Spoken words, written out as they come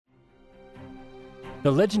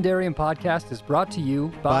The Legendarium podcast is brought to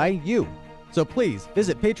you by you. So please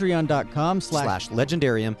visit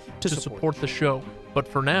patreon.com/legendarium to support the show. But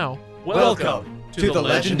for now, welcome to the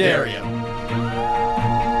Legendarium.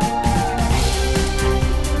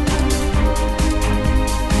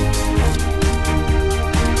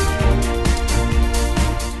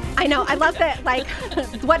 I know. I love that. Like,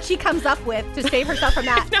 what she comes up with to save herself from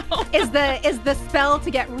that is the spell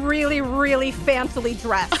to get really, really fancily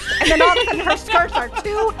dressed, and then all of a sudden her skirts are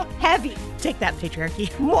too heavy. Take that,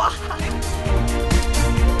 patriarchy.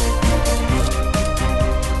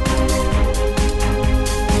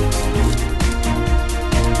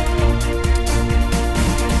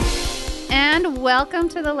 And welcome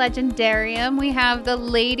to the Legendarium. We have the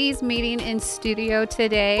ladies meeting in studio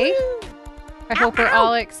today. Woo! I hope we're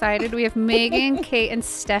all excited. We have Megan, Kate, and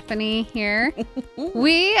Stephanie here.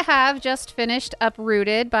 We have just finished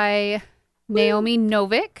Uprooted by Naomi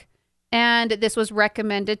Novik, and this was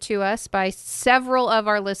recommended to us by several of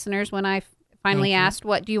our listeners when I finally asked,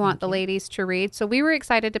 what do you want the ladies to read? So we were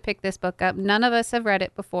excited to pick this book up. None of us have read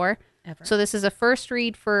it before. Ever. So this is a first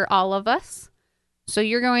read for all of us. So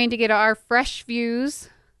you're going to get our fresh views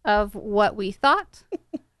of what we thought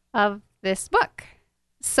of this book.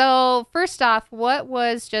 So first off, what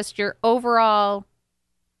was just your overall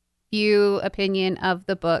opinion of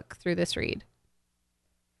the book through this read?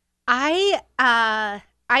 I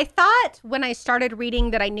thought when I started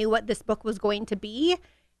reading that I knew what this book was going to be,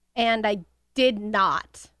 and I did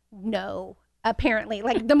not know, apparently.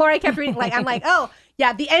 Like, the more I kept reading, like, I'm like, oh,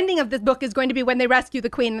 yeah, the ending of this book is going to be when they rescue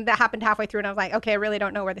the queen, and that happened halfway through, and I was like, okay, I really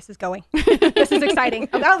don't know where this is going. This is exciting.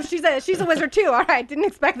 Oh, she's a wizard too. All right, didn't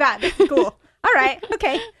expect that. This is cool. All right,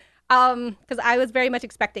 okay. Because I was very much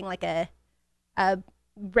expecting like a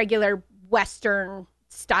regular Western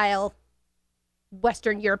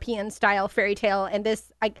European style fairy tale, and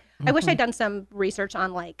this I wish I'd done some research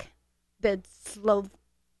on like the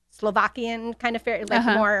Slovakian kind of fairy, like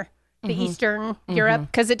more the Eastern Europe,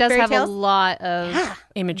 because it does have tales. A lot of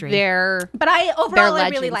imagery there. But I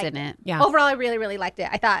really liked in it. Yeah. Overall, I really liked it.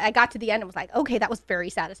 I thought I got to the end and was like, okay, that was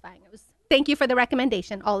very satisfying. It was. Thank you for the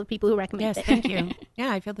recommendation, all the people who recommended it. Yes, thank you.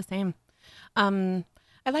 Yeah, I feel the same. I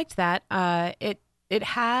liked that. It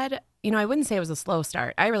had, I wouldn't say it was a slow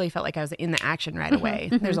start. I really felt like I was in the action right away.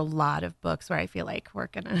 There's a lot of books where I feel like we're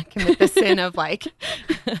going to commit the sin of like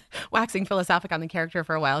waxing philosophic on the character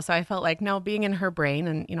for a while. So I felt like, no, being in her brain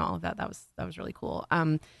and, all of that was really cool.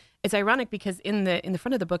 It's ironic because in the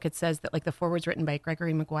front of the book, it says that like the foreword's written by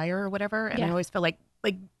Gregory Maguire or whatever. And I always feel like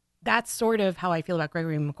that's sort of how I feel about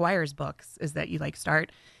Gregory Maguire's books, is that you like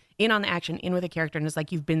start in on the action, in with a character, and it's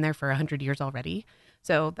like you've been there for 100 years already.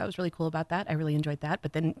 So that was really cool about that. I really enjoyed that.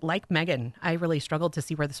 But then, like Megan, I really struggled to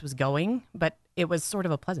see where this was going, but it was sort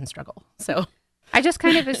of a pleasant struggle. So I just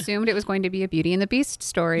kind of assumed it was going to be a Beauty and the Beast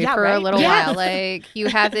story for a little while. Like, you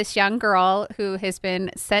have this young girl who has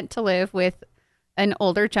been sent to live with an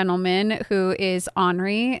older gentleman who is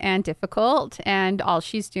ornery and difficult, and all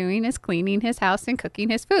she's doing is cleaning his house and cooking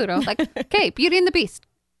his food. I was like, okay, Beauty and the Beast.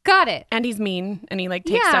 Got it. And he's mean, and he like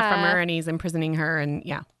takes stuff from her, and he's imprisoning her, and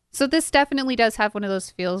yeah. So this definitely does have one of those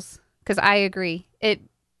feels, because I agree. It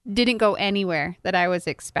didn't go anywhere that I was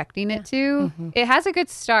expecting it to. It has a good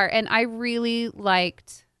start, and I really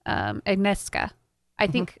liked Agnieszka. I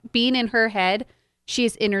think being in her head,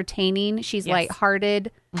 she's entertaining. She's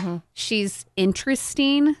lighthearted. She's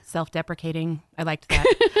interesting. Self-deprecating. I liked that.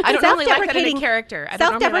 I don't normally like that in a character.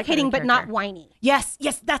 Self-deprecating, but not whiny. Yes,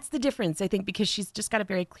 that's the difference, I think, because she's just got a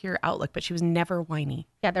very clear outlook, but she was never whiny.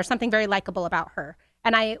 Yeah, there's something very likable about her.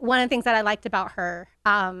 And one of the things that I liked about her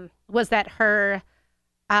was that her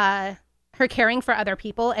caring for other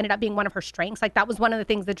people ended up being one of her strengths. Like, that was one of the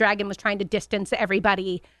things the dragon was trying to distance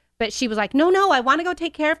everybody. But she was like, no, I want to go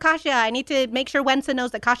take care of Kasia. I need to make sure Wensa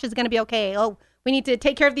knows that Kasia's going to be okay. Oh, we need to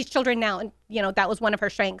take care of these children now. And, that was one of her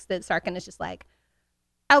strengths, that Sarkin is just like,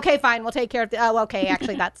 okay, fine, we'll take care of okay,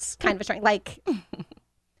 actually, that's kind of a strength. Like,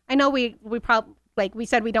 I know we probably, like, we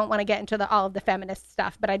said we don't want to get into all of the feminist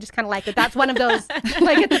stuff, but I just kind of like that. That's one of those,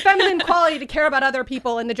 like, it's a feminine quality to care about other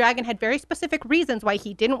people. And the dragon had very specific reasons why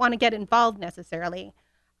he didn't want to get involved necessarily.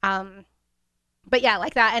 But yeah,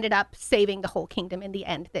 like, that ended up saving the whole kingdom in the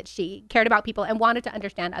end, that she cared about people and wanted to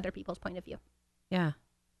understand other people's point of view. Yeah,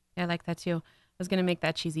 I like that too. I was going to make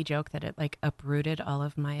that cheesy joke that it like uprooted all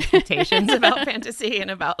of my expectations about fantasy and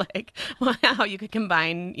about like how you could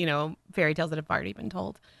combine, fairy tales that have already been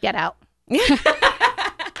told. Get out.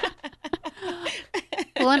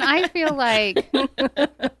 Well, and I feel like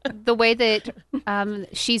the way that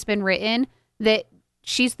she's been written, that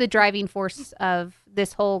she's the driving force of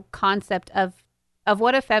this whole concept of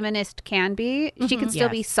what a feminist can be. She can still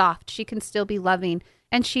be Yes. soft. She can still be loving,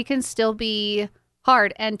 and she can still be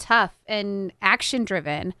hard and tough and action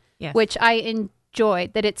driven, Yes. which I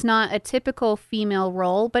enjoyed. That it's not a typical female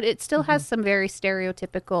role, but it still has some very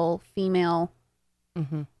stereotypical female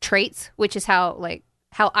traits, which is how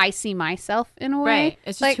I see myself in a way. Right.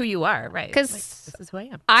 It's just Like, who you are, right? 'cause this is who I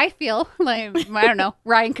am. I feel like, I don't know,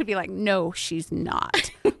 Ryan could be like, no, she's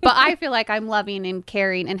not. But I feel like I'm loving and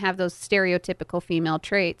caring and have those stereotypical female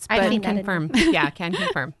traits. I've But, seen that in- Confirm. Yeah, can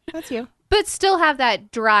confirm. That's you. but still have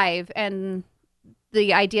that drive and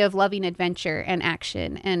the idea of loving adventure and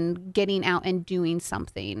action and getting out and doing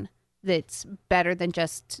something that's better than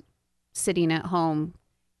just sitting at home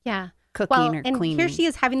Yeah. cooking Well, or and cleaning. here she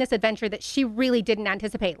is having this adventure that she really didn't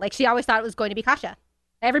anticipate. Like, she always thought it was going to be Kasha.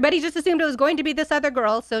 Everybody just assumed it was going to be this other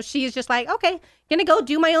girl. So she's just like, okay, gonna go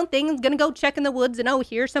do my own thing. Gonna go check in the woods and, oh,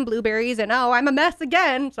 here's some blueberries. And, oh, I'm a mess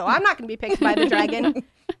again. So I'm not going to be picked by the dragon.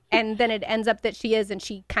 And then it ends up that she is, and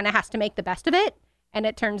she kind of has to make the best of it. And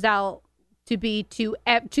it turns out to be to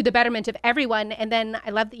the betterment of everyone. And then I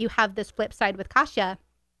love that you have this flip side with Kasha,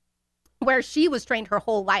 where she was trained her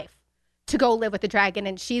whole life to go live with the dragon,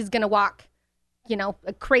 and she's going to walk, you know,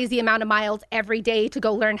 a crazy amount of miles every day to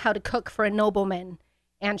go learn how to cook for a nobleman.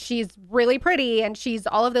 And she's really pretty, and she's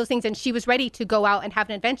all of those things, and she was ready to go out and have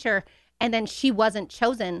an adventure, and then she wasn't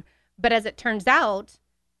chosen. But as it turns out,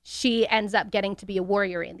 she ends up getting to be a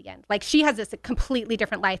warrior in the end. Like, she has this completely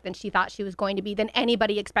different life than she thought she was going to be, than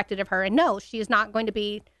anybody expected of her. And no, she is not going to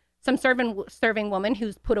be some serving woman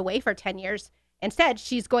who's put away for 10 years. Instead,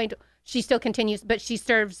 she still continues, but she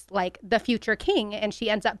serves like the future king, and she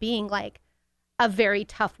ends up being like a very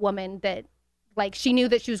tough woman that, like, she knew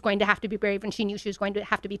that she was going to have to be brave, and she knew she was going to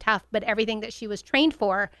have to be tough, but everything that she was trained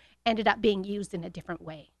for ended up being used in a different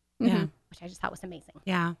way, Yeah. which I just thought was amazing.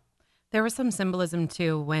 Yeah. There was some symbolism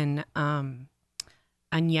too when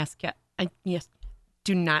Agnieszka,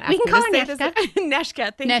 do not ask We can me call to her say this.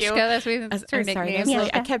 Neshka, thank you. Neshka, that's her I'm sorry, nickname. there's Neshka.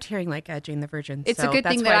 I kept hearing like Jane the Virgin. It's so a good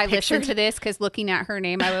that's thing why that I pictured- listened to this, because looking at her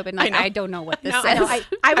name, I would have been like, I know. I don't know what this No, says. I know.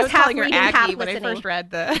 I was half calling her reading, half Aggie when I listening. first read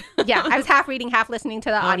the. Yeah, I was half reading, half listening to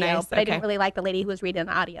the audio, nice. but I Okay. didn't really like the lady who was reading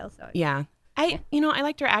the audio. So Yeah. I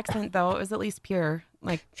liked her accent though. It was at least pure.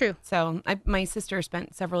 Like, true. so my sister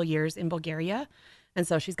spent several years in Bulgaria, and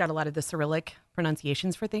so she's got a lot of the Cyrillic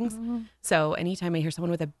pronunciations for things. So anytime I hear someone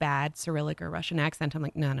with a bad Cyrillic or Russian accent, I'm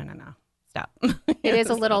like, no, stop. It is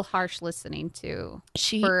a little harsh listening to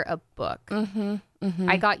She. for a book.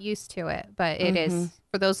 I got used to it, but it is,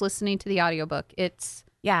 for those listening to the audiobook,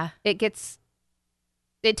 Yeah.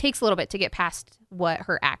 it takes a little bit to get past what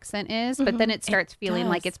her accent is, but then it starts feeling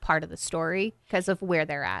like does. it's part of the story because of where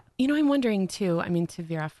they're at. I'm wondering too, I mean, to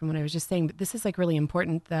veer off from what I was just saying, but this is like really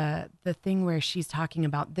important. The thing where she's talking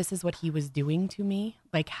about, this is what he was doing to me.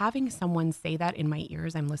 Like, having someone say that in my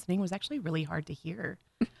ears, I'm listening, was actually really hard to hear.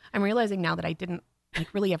 I'm realizing now that I didn't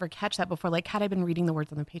like really ever catch that before. Like, had I been reading the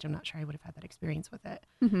words on the page, I'm not sure I would have had that experience with it.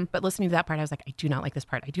 But listening to that part, I was like, I do not like this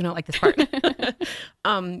part. I do not like this part.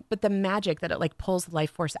 But the magic that it like pulls the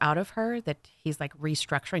life force out of her, that he's like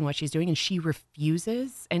restructuring what she's doing, and she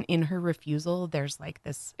refuses. And in her refusal, there's like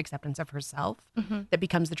this acceptance of herself that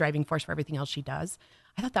becomes the driving force for everything else she does.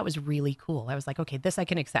 I thought that was really cool. I was like, okay, this I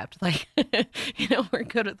can accept. Like, we're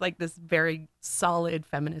good at like this very solid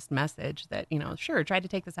feminist message that, sure, tried to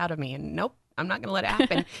take this out of me, and nope, I'm not going to let it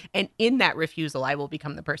happen. And in that refusal, I will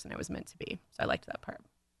become the person I was meant to be. So I liked that part.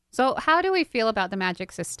 So how do we feel about the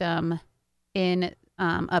magic system in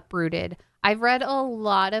Uprooted? I've read a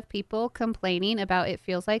lot of people complaining about it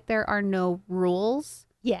feels like there are no rules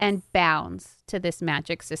Yes. and bounds to this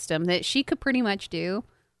magic system, that she could pretty much do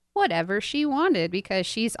whatever she wanted because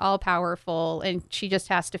she's all powerful and she just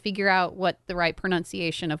has to figure out what the right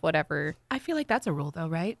pronunciation of whatever. I feel like that's a rule, though,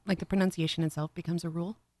 right? Like the pronunciation itself becomes a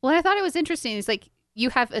rule. Well, I thought it was interesting. It's like you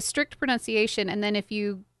have a strict pronunciation, and then if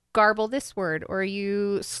you garble this word or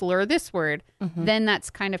you slur this word, then that's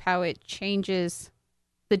kind of how it changes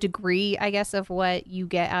the degree, I guess, of what you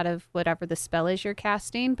get out of whatever the spell is you're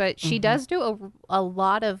casting. But she does do a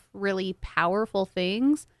lot of really powerful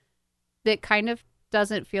things that kind of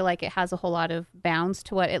doesn't feel like it has a whole lot of bounds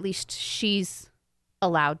to what at least she's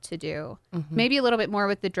allowed to do. Maybe a little bit more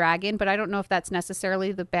with the dragon, but I don't know if that's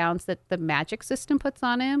necessarily the bounds that the magic system puts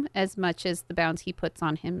on him as much as the bounds he puts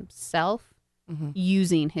on himself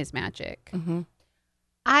using his magic.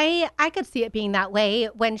 I could see it being that way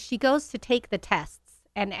when she goes to take the tests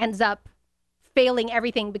and ends up failing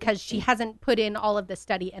everything because she hasn't put in all of the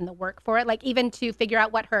study and the work for it. Like, even to figure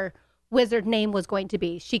out what her wizard name was going to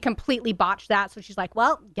be, she completely botched that. So she's like,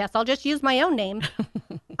 well, guess I'll just use my own name.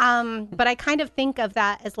 But I kind of think of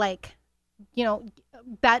that as like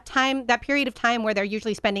that period of time where they're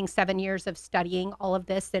usually spending 7 years of studying all of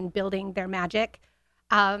this and building their magic,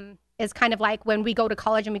 is kind of like when we go to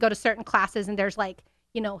college and we go to certain classes and there's like,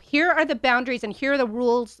 here are the boundaries and here are the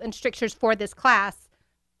rules and strictures for this class.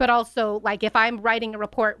 But also, like, if I'm writing a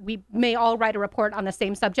report, we may all write a report on the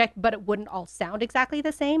same subject, but it wouldn't all sound exactly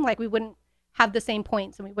the same. Like, we wouldn't have the same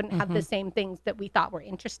points and we wouldn't have the same things that we thought were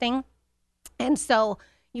interesting. And so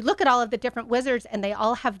you look at all of the different wizards and they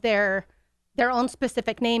all have their own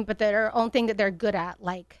specific name, but their own thing that they're good at.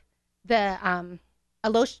 Like the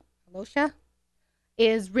Alosha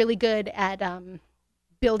is really good at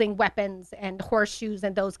building weapons and horseshoes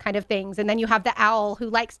and those kind of things. And then you have the owl who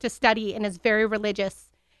likes to study and is very religious.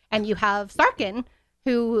 And you have Sarkin,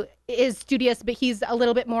 who is studious, but he's a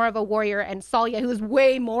little bit more of a warrior, and Salya, who is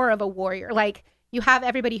way more of a warrior. Like, you have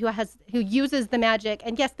everybody who uses the magic,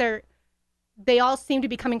 and yes, they all seem to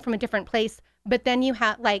be coming from a different place. But then you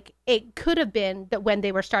have, like, it could have been that when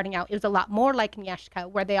they were starting out, it was a lot more like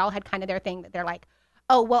Agnieszka, where they all had kind of their thing that they're like,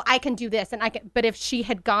 oh, well, I can do this, and I can. But if she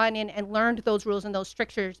had gone in and learned those rules and those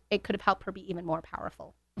strictures, it could have helped her be even more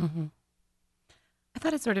powerful. Mm-hmm. I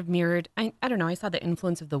thought it sort of mirrored, I don't know, I saw the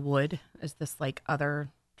influence of the wood as this like other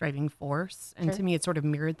driving force. And to me, it sort of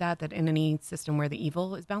mirrored that in any system where the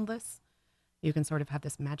evil is boundless, you can sort of have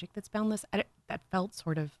this magic that's boundless. That felt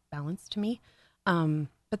sort of balanced to me.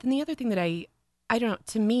 But then the other thing that I don't know,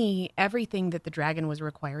 to me, everything that the dragon was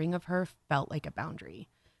requiring of her felt like a boundary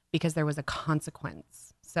because there was a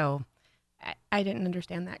consequence. So I didn't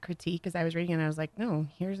understand that critique as I was reading it. And I was like, no,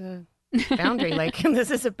 here's a boundary. Like,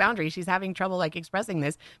 this is a boundary. She's having trouble like expressing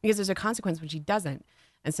this because there's a consequence when she doesn't.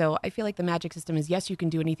 And so I feel like the magic system is, yes, you can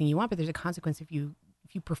do anything you want, but there's a consequence if you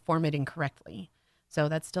perform it incorrectly. So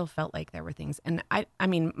that still felt like there were things. And I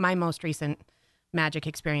mean, my most recent magic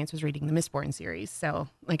experience was reading the Mistborn series. So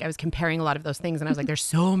like I was comparing a lot of those things and I was like, there's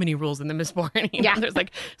so many rules in the Mistborn. Yeah. There's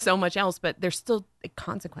like so much else, but there's still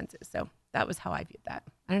consequences. So that was how I viewed that.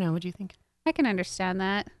 I don't know. What do you think? I can understand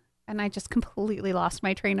that. And I just completely lost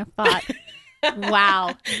my train of thought.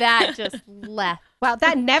 Wow. That just left. Wow.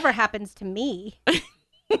 That never happens to me.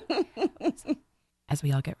 As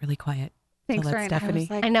we all get really quiet. Thanks, Ryan. Stephanie.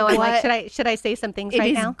 I know. I'm like, should I say some things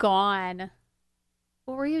right now? It is gone.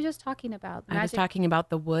 What were you just talking about? I was talking about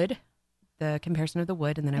the wood, the comparison of the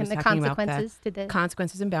wood, and then I was talking about the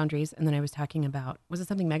consequences and boundaries, and then I was talking about, was it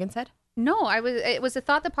something Megan said? No, it was a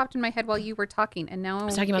thought that popped in my head while you were talking, and now I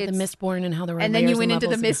was talking about the Mistborn and how there were and then you went into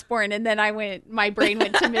the Mistborn, and then my brain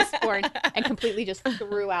went to Mistborn and completely just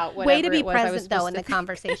threw out whatever Way to be it was present though in the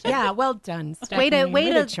conversation. Yeah, well done, Stephanie.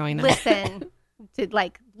 Way to join us.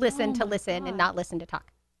 Listen to listen and not listen to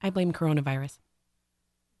talk. I blame coronavirus.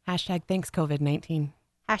 Hashtag thanks COVID-19.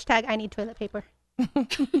 Hashtag I need toilet paper.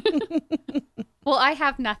 Well, I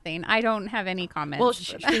have nothing. I don't have any comments. Well,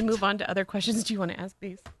 should we move on to other questions? Do you want to ask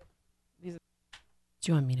these? Do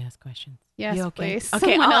you want me to ask questions? Yes, okay? please.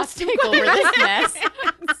 Okay, Someone else take over this mess.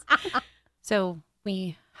 So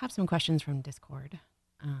we have some questions from Discord.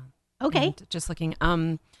 Okay. Just looking.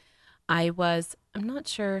 I'm not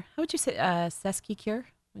sure. How would you say Seski Cure?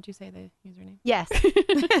 Would you say the username? Yes.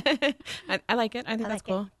 I like it. I think that's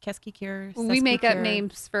cool. Keski Cure. We make up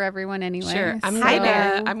names for everyone anyway. Sure. Hi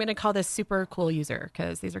there. I'm gonna call this super cool user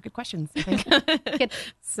because these are good questions, I think. Good.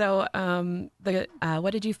 So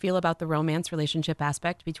what did you feel about the romance relationship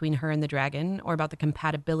aspect between her and the dragon, or about the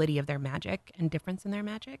compatibility of their magic and difference in their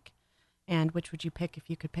magic? And which would you pick if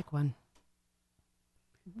you could pick one?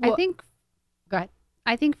 Go ahead.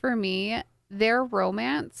 I think for me, their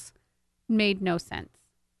romance made no sense.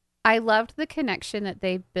 I loved the connection that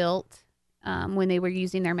they built when they were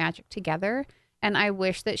using their magic together. And I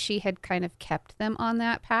wish that she had kind of kept them on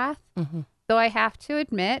that path. Mm-hmm. Though I have to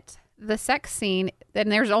admit, the sex scene,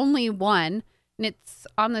 and there's only one, and it's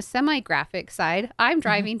on the semi-graphic side. I'm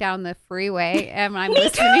driving down the freeway and I'm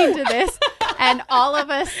listening to this. And all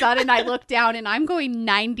of a sudden I look down and I'm going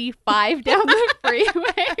 95 down the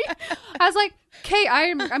freeway. I was like, okay,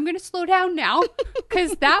 I'm going to slow down now,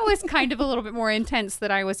 because that was kind of a little bit more intense than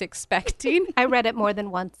I was expecting. I read it more than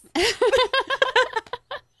once.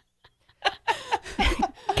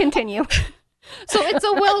 Continue. So it's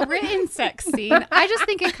a well-written sex scene. I just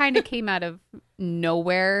think it kind of came out of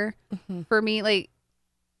nowhere for me. Like,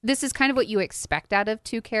 this is kind of what you expect out of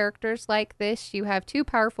two characters like this. You have two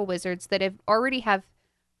powerful wizards that already have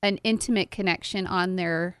an intimate connection on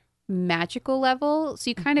their magical level, so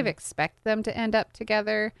you kind of expect them to end up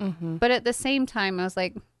together. But at the same time, I was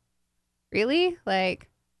like, really? Like,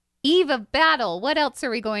 eve of battle, what else are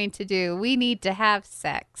we going to do? We need to have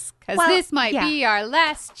sex, because this might be our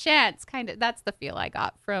last chance. Kind of, that's the feel I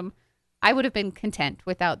got from. I would have been content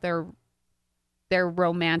without their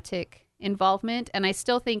romantic involvement. And I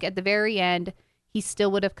still think at the very end, he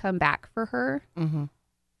still would have come back for her,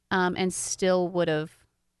 and still would have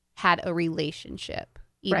had a relationship,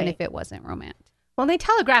 even if it wasn't romantic. Well, they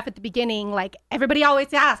telegraph at the beginning, like, everybody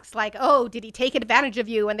always asks, like, oh, did he take advantage of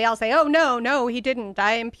you? And they all say, oh, no, he didn't.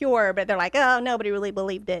 I am pure. But they're like, oh, nobody really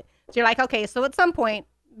believed it. So you're like, okay, so at some point,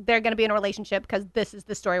 they're going to be in a relationship because this is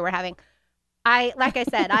the story we're having. Like I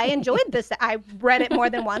said, I enjoyed this. I read it more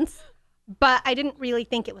than once, but I didn't really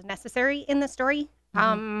think it was necessary in the story.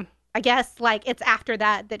 I guess, like, it's after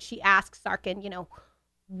that she asks Sarkin,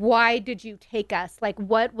 why did you take us? Like,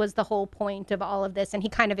 what was the whole point of all of this? And he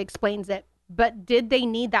kind of explains it. But did they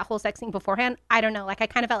need that whole sex scene beforehand? I don't know. Like, I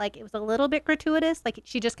kind of felt like it was a little bit gratuitous. Like,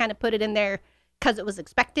 she just kind of put it in there because it was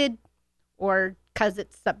expected or because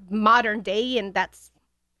it's a modern day and that's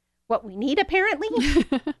what we need, apparently.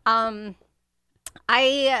 I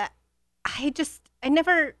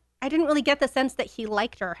didn't really get the sense that he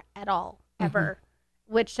liked her at all, ever,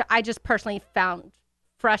 which I just personally found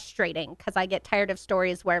frustrating because I get tired of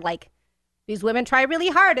stories where, like, these women try really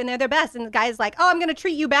hard and they're their best. And the guy's like, oh, I'm going to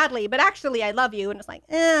treat you badly, but actually I love you. And it's like,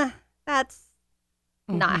 that's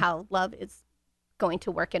not how love is going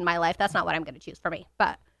to work in my life. That's not what I'm going to choose for me.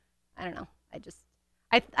 But I don't know.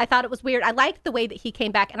 I thought it was weird. I liked the way that he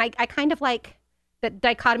came back. And I kind of like the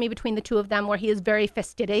dichotomy between the two of them where he is very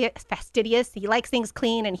fastidious. He likes things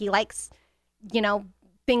clean and he likes,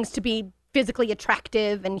 things to be physically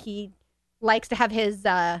attractive. And he likes to have his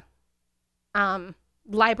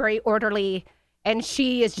library orderly, and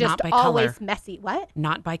she is just always color. Messy. What?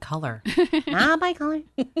 Not by color. Not by color.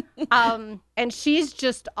 And she's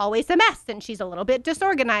just always a mess, and she's a little bit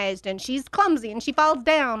disorganized, and she's clumsy, and she falls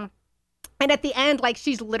down. And at the end, like,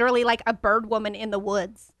 she's literally like a bird woman in the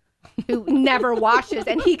woods who never washes,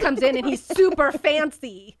 and he comes in and he's super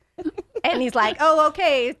fancy, and he's like, oh,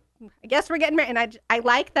 okay, I guess we're getting married. And I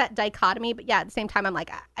like that dichotomy, but yeah, at the same time, I'm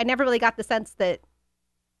like, I never really got the sense that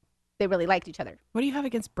they really liked each other. What do you have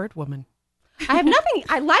against Bird Woman? I have nothing.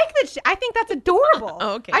 I like that. I think that's adorable.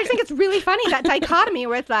 Oh, okay. I just think it's really funny, that dichotomy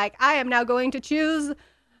where it's like, I am now going to choose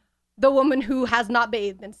the woman who has not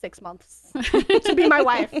bathed in 6 months to be my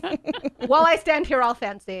wife while I stand here all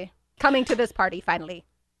fancy, coming to this party finally.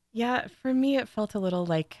 Yeah, for me, it felt a little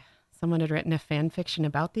like someone had written a fan fiction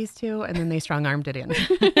about these two and then they strong-armed it in.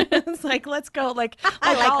 It's like, let's go. Like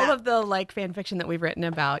all that. Of the like fan fiction that we've written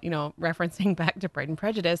about, referencing back to Pride and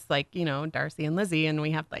Prejudice, like, Darcy and Lizzie, and we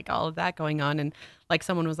have like all of that going on. And like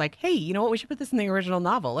someone was like, hey, you know what? We should put this in the original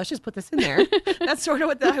novel. Let's just put this in there. That's sort of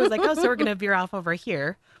what I was like, oh, so we're going to veer off over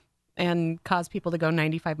here and cause people to go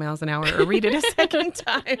 95 miles an hour or read it a second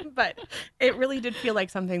time. But it really did feel like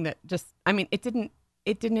something that just, it didn't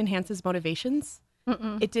enhance his motivations.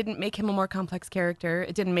 It didn't make him a more complex character.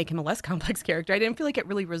 It didn't make him a less complex character. I didn't feel like it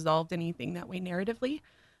really resolved anything that way narratively.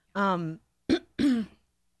 I don't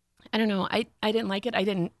know. I didn't like it. I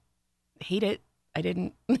didn't hate it. I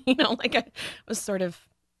didn't, I was sort of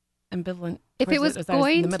ambivalent. If it was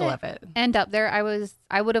going in the middle of it, end up there,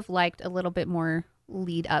 I would have liked a little bit more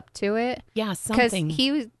lead up to it. Yeah, something. Because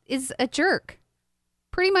he is a jerk.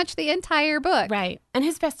 Pretty much the entire book. Right. And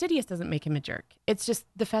his fastidious doesn't make him a jerk. It's just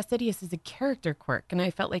the fastidious is a character quirk. And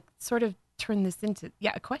I felt like sort of turned this into,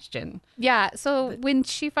 a question. Yeah. So when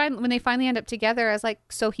they finally end up together, I was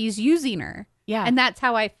like, so he's using her. Yeah. And that's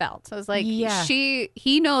how I felt. So I was like,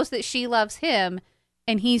 he knows that she loves him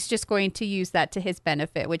and he's just going to use that to his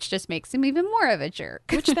benefit, which just makes him even more of a jerk.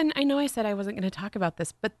 Which then, I know I said I wasn't going to talk about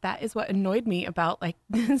this, but that is what annoyed me about like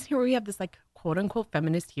this. Here we have this like quote unquote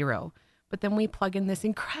feminist hero. But then we plug in this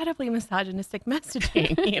incredibly misogynistic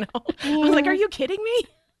messaging, I was like, are you kidding me?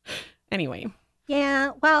 Anyway.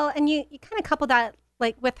 Yeah, well, and you kind of couple that,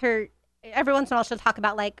 like, with her, every once in a while she'll talk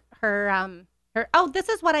about, like, her, this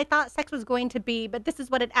is what I thought sex was going to be, but this is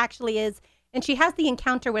what it actually is. And she has the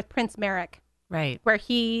encounter with Prince Merrick. Right. Where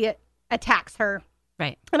he attacks her.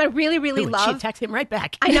 Right. And I really, really love... She attacks him right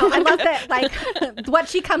back. I know. I love that, like, what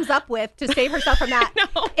she comes up with to save herself from that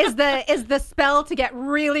is the spell to get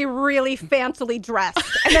really, really fancily dressed.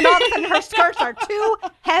 And then all of a sudden her skirts are too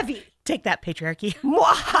heavy. Take that, patriarchy.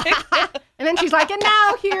 And then she's like, and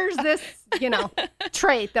now here's this,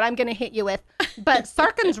 trait that I'm going to hit you with. But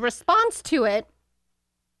Sarkin's response to it,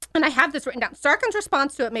 and I have this written down, Sarkin's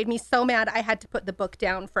response to it made me so mad I had to put the book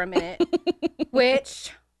down for a minute,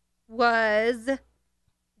 which was...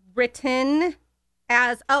 written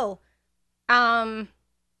as, Sarkin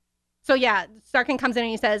comes in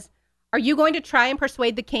and he says, are you going to try and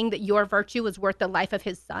persuade the king that your virtue is worth the life of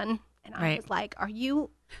his son? And I was like, I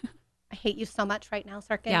hate you so much right now,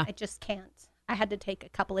 Sarkin. Yeah. I just can't. I had to take a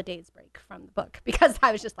couple of days break from the book because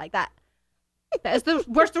I was just like that. That is the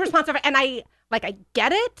worst response ever. And I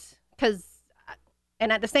get it because,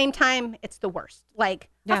 and at the same time, it's the worst. Like,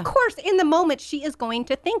 Yeah. of course, in the moment, she is going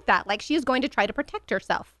to think that. Like, she is going to try to protect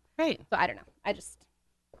herself. Right. So I don't know. I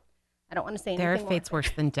don't want to say anything There are more. fates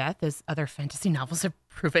worse than death, as other fantasy novels have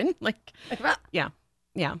proven. Like, yeah.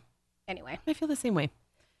 Anyway. I feel the same way.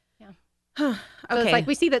 Yeah. Okay. So it's like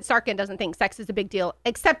we see that Sarkin doesn't think sex is a big deal,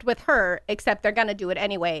 except with her, except they're going to do it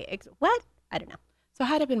anyway. What? I don't know. So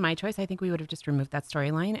had it been my choice, I think we would have just removed that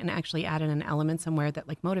storyline and actually added an element somewhere that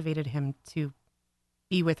like motivated him to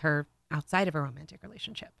be with her outside of a romantic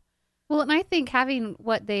relationship. Well, and I think having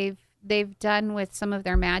what they've done with some of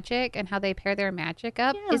their magic and how they pair their magic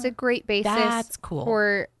up is a great basis That's cool.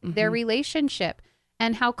 for their relationship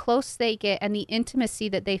and how close they get and the intimacy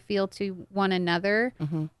that they feel to one another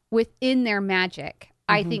within their magic.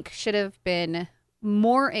 I think should have been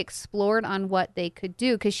more explored on what they could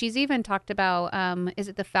do, because she's even talked about is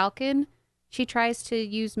it the falcon she tries to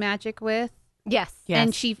use magic with? Yes.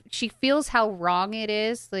 And she feels how wrong it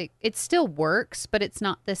is. Like, it still works, but it's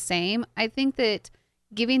not the same. I think that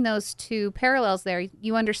giving those two parallels there,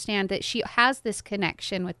 you understand that she has this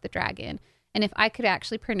connection with the dragon. And if I could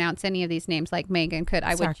actually pronounce any of these names like Megan could,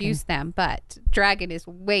 I would use them. But dragon is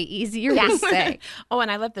way easier to say. Oh,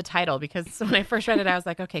 and I love the title, because when I first read it, I was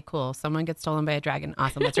like, okay, cool. Someone gets stolen by a dragon.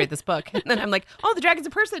 Awesome. Let's read this book. And then I'm like, oh, the dragon's a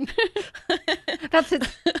person. That's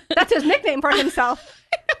his nickname for himself.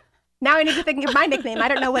 Now I need to think of my nickname. I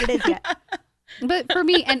don't know what it is yet. But for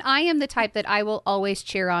me, and I am the type that I will always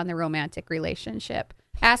cheer on the romantic relationship.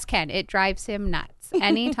 Ask Ken. It drives him nuts.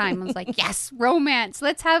 Anytime I was like, yes, romance.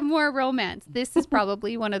 Let's have more romance. This is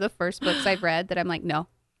probably one of the first books I've read that I'm like, no.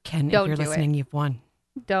 Ken, don't if you're do listening, it. you've won.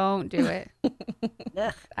 Don't do it.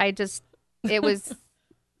 It was,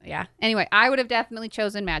 yeah. Anyway, I would have definitely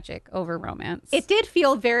chosen magic over romance. It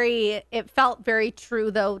felt very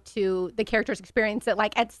true, though, to the character's experience that,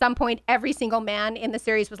 like, at some point, every single man in the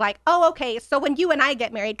series was like, oh, okay, so when you and I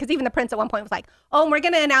get married, because even the prince at one point was like, oh, we're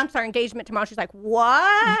going to announce our engagement tomorrow. She's like,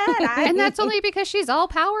 what? And that's only because she's all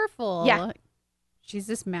powerful. Yeah. She's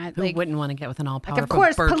this mad. Who wouldn't want to get with an all-powerful of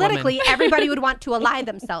course, bird politically, woman? everybody would want to ally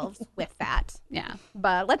themselves with that. Yeah.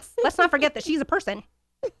 But let's not forget that she's a person.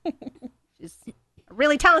 She's a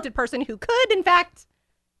really talented person who could, in fact,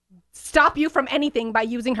 stop you from anything by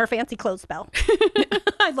using her fancy clothes spell.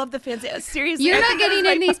 I love the fancy. Seriously, You're I not think getting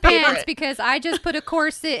that's in my these favorite. pants because I just put a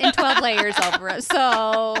corset and 12 layers over it.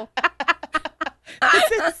 So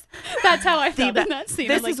that's how I felt in that scene.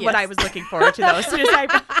 This I'm like, is what yes. I was looking forward to, though. As soon as I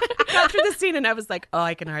got through the scene, and I was like, oh,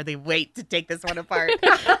 I can hardly wait to take this one apart.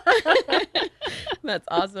 That's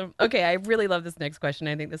awesome. Okay, I really love this next question.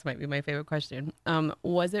 I think this might be my favorite question.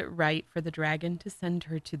 Was it right for the dragon to send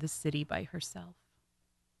her to the city by herself?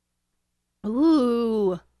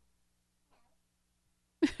 Ooh.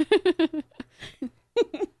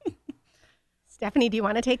 Stephanie, do you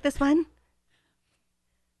want to take this one?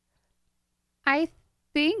 I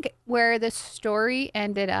think where the story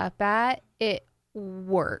ended up at, it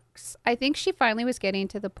works. I think she finally was getting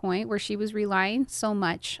to the point where she was relying so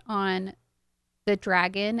much on the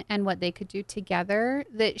dragon and what they could do together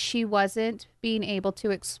that she wasn't being able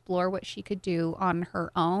to explore what she could do on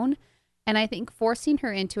her own. And I think forcing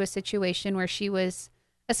her into a situation where she was,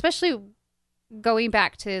 especially going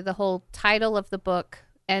back to the whole title of the book,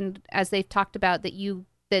 and as they've talked about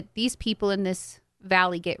that these people in this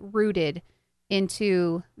valley get rooted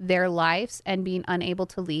into their lives and being unable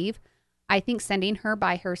to leave. I think sending her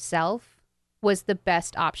by herself was the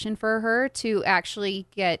best option for her to actually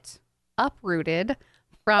get uprooted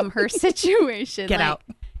from her situation. Get out.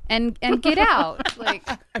 And get out. Like,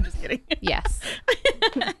 I'm just kidding. yes.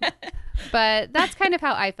 But that's kind of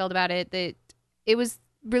how I felt about it, that it was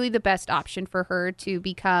really the best option for her to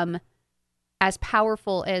become as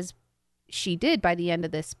powerful as she did by the end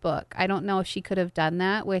of this book. I don't know if she could have done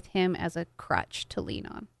that with him as a crutch to lean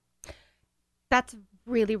on. That's a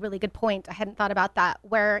really, really good point. I hadn't thought about that,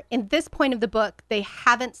 where in this point of the book, they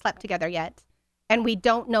haven't slept together yet. And we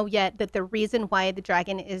don't know yet that the reason why the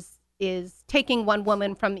dragon is taking one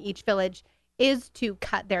woman from each village is to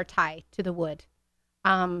cut their tie to the wood,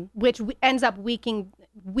 which ends up weakening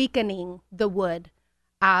the wood.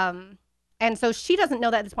 And so she doesn't know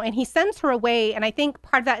that at this point. And he sends her away. And I think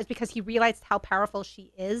part of that is because he realized how powerful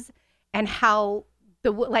she is and how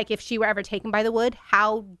if she were ever taken by the wood,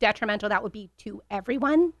 how detrimental that would be to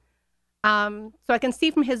everyone. So I can see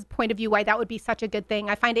from his point of view why that would be such a good thing.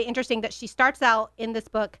 I find it interesting that she starts out in this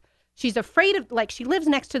book, she's afraid of, she lives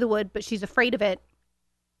next to the wood, but she's afraid of it.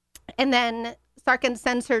 And then Sarkin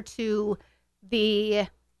sends her to the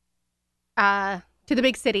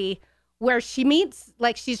big city, where she meets,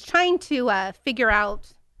 she's trying to figure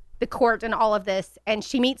out the court and all of this, and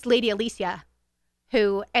she meets Lady Alicia,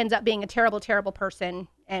 who ends up being a terrible, terrible person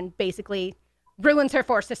and basically ruins her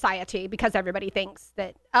for society because everybody thinks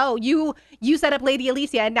that, oh, you set up Lady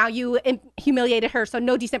Alicia and now you humiliated her, so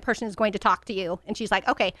no decent person is going to talk to you. And she's like,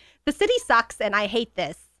 okay, the city sucks and I hate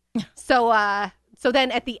this. So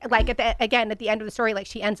then at the end of the story, like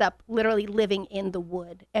she ends up literally living in the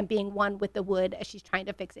wood and being one with the wood as she's trying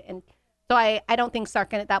to fix it. And so I don't think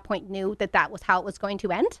Sarkin at that point knew that was how it was going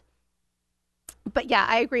to end. But yeah,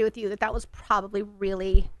 I agree with you that was probably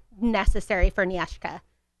really necessary for Agnieszka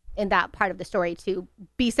in that part of the story to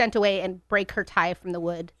be sent away and break her tie from the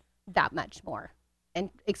wood that much more and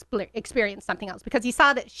experience something else, because he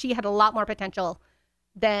saw that she had a lot more potential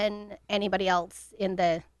than anybody else in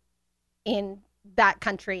that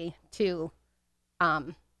country to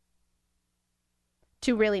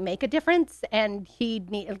really make a difference. And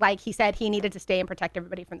like he said, he needed to stay and protect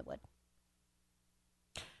everybody from the wood.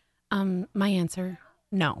 My answer,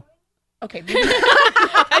 no. Okay.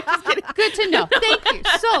 Good to know. Thank you.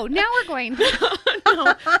 So now we're going.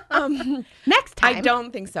 Next time. I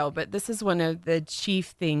don't think so, but this is one of the chief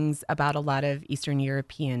things about a lot of Eastern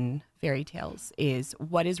European fairy tales is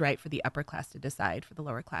what is right for the upper class to decide for the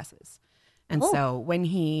lower classes. And so when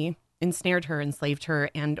he ensnared her, enslaved her,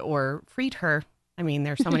 and or freed her, I mean,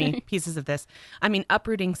 there's so many pieces of this. I mean,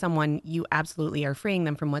 uprooting someone, you absolutely are freeing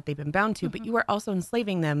them from what they've been bound to, but you are also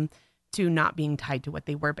enslaving them to not being tied to what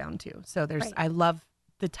they were bound to. So there's, I love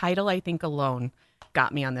the title, I think alone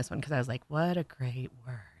got me on this one because I was like, what a great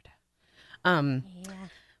word.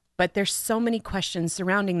 But there's so many questions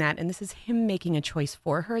surrounding that. And this is him making a choice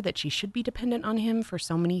for her that she should be dependent on him for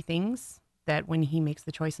so many things that when he makes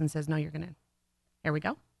the choice and says, no, you're going to, here we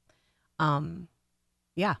go.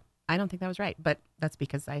 Yeah, I don't think that was right. But that's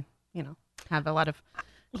because I, have a lot of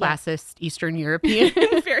classist Eastern European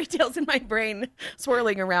fairy tales in my brain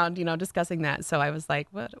swirling around, discussing that. So I was like,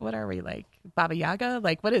 what are we, like Baba Yaga?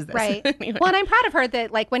 Like, what is this? Right. Anyway. Well, and I'm proud of her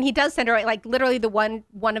that, like, when he does send her away, like, literally the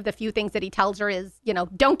one of the few things that he tells her is,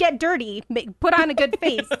 don't get dirty, put on a good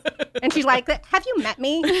face. And she's like, have you met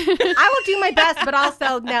me? I will do my best, but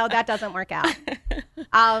also, no, that doesn't work out.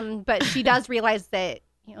 But she does realize that,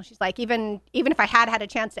 she's like, even if I had a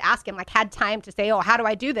chance to ask him, like, had time to say, oh, how do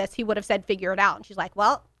I do this? He would have said, figure it out. And she's like,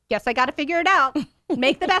 well, guess I got to figure it out,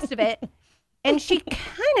 make the best of it. And she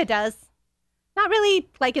kind of does. Not really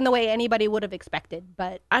like in the way anybody would have expected,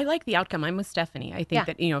 but I like the outcome. I'm with Stephanie. I think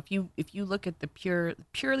that, if you look at the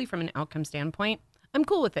purely from an outcome standpoint, I'm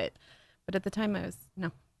cool with it. But at the time I was,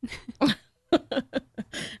 no.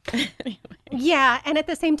 Anyway. Yeah. And at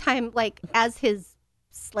the same time, like, as his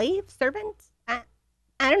slave servant,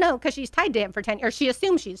 I don't know, because she's tied to him for 10 years. Or she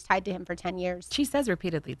assumes she's tied to him for 10 years. She says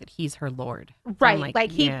repeatedly that he's her lord. Right.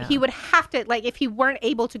 Like he would have to, like, if he weren't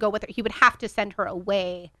able to go with her, he would have to send her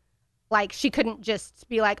away. Like, she couldn't just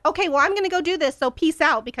be like, okay, well, I'm going to go do this, so peace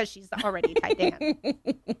out, because she's already tied to him.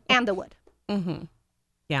 And the wood. Mm-hmm.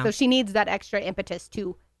 Yeah. So she needs that extra impetus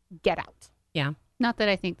to get out. Yeah. Not that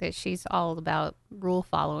I think that she's all about rule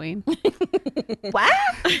following. What?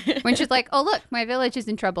 When she's like, oh, look, my village is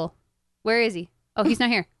in trouble. Where is he? Oh, he's not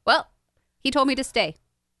here. Well, he told me to stay.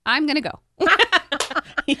 I'm going to go.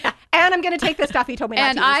 Yeah. And I'm going to take the stuff he told me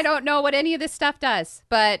not to use. I don't know what any of this stuff does,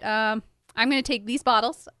 but I'm going to take these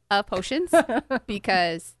bottles of potions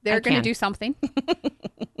because they're going to do something. I'm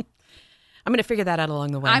going to figure that out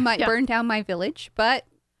along the way. I might burn down my village, but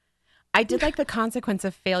I did like the consequence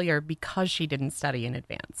of failure because she didn't study in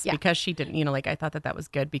advance. Yeah. Because she didn't, I thought that was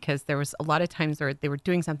good because there was a lot of times where they were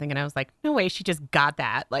doing something and I was like, no way, she just got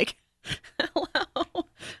that. Like, hello.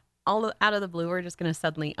 All out of the blue, we're just going to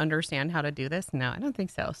suddenly understand how to do this? No, I don't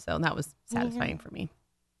think so. So that was satisfying for me.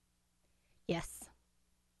 Yes.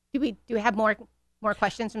 Do we have more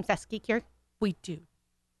questions from Seski here? We do.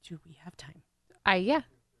 Do we have time?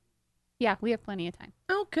 Yeah, we have plenty of time.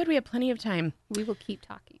 Oh, good. We have plenty of time. We will keep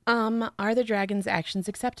talking. Are the dragon's actions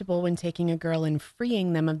acceptable when taking a girl and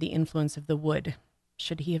freeing them of the influence of the wood?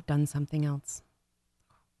 Should he have done something else?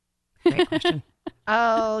 Great question.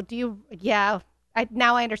 Oh, do you? Yeah.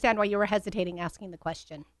 Now I understand why you were hesitating asking the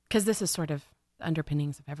question. Because this is sort of the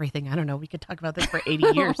underpinnings of everything. I don't know. We could talk about this for 80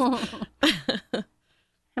 years.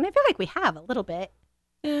 And I feel like we have a little bit.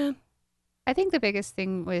 Yeah. I think the biggest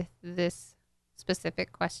thing with this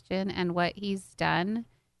specific question and what he's done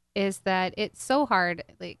is that it's so hard.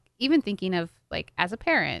 Like, even thinking of, like, as a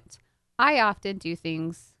parent, I often do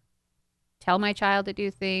things, tell my child to do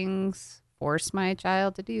things, force my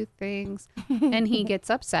child to do things, and he gets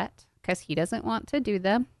upset because he doesn't want to do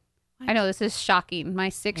them. What? I know this is shocking. My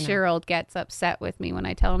 6-year-old gets upset with me when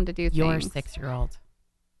I tell him to do Your things. 6-year-old.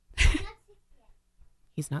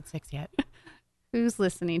 He's not 6 yet. Who's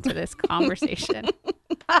listening to this conversation?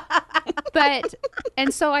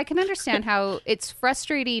 And so I can understand how it's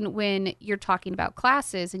frustrating when you're talking about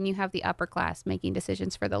classes and you have the upper class making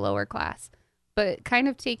decisions for the lower class. But kind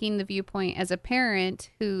of taking the viewpoint as a parent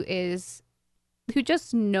who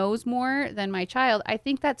just knows more than my child, I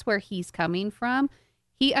think that's where he's coming from.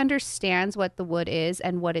 He understands what the wood is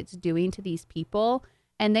and what it's doing to these people.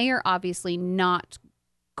 And they are obviously not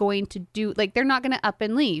going to do, like, they're not going to up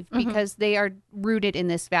and leave because they are rooted in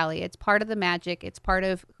this valley. It's part of the magic. It's part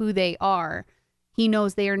of who they are. He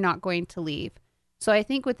knows they are not going to leave. So I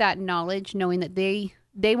think with that knowledge, knowing that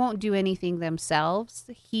they won't do anything themselves,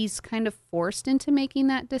 he's kind of forced into making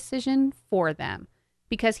that decision for them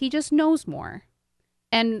because he just knows more.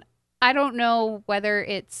 And I don't know whether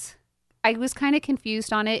I was kind of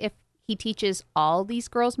confused on it if he teaches all these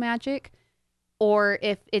girls magic or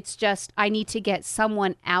if it's just, I need to get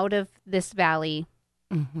someone out of this valley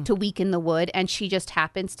to weaken the wood. And she just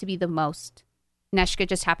happens to be Neshka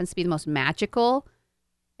just happens to be the most magical.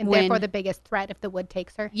 And therefore the biggest threat if the wood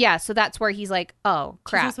takes her. Yeah, so that's where he's like, oh,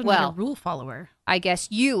 crap. She's also not a rule follower. I guess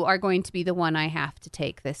you are going to be the one I have to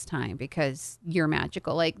take this time because you're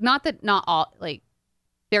magical. Like, not all, like,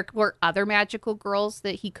 there were other magical girls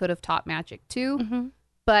that he could have taught magic to.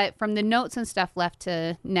 But from the notes and stuff left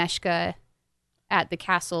to Neshka at the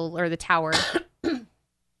castle or the tower,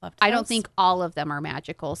 I don't think all of them are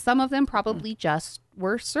magical. Some of them probably just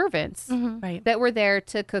were servants that were there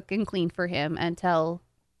to cook and clean for him until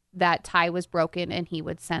that tie was broken and he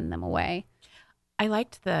would send them away. I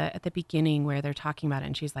liked at the beginning where they're talking about it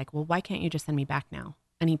and she's like, well, why can't you just send me back now?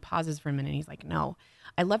 And he pauses for a minute and he's like, no.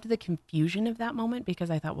 I loved the confusion of that moment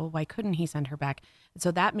because I thought, well, why couldn't he send her back? And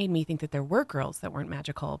so that made me think that there were girls that weren't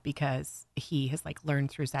magical because he has like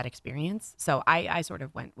learned through that experience. So I sort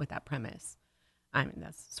of went with that premise. I mean,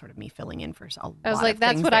 that's sort of me filling in for a lot I was like,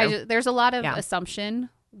 that's what there's a lot of assumption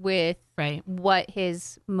with right. what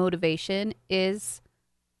his motivation is,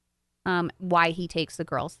 why he takes the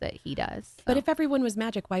girls that he does. So. But if everyone was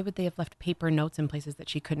magic, why would they have left paper notes in places that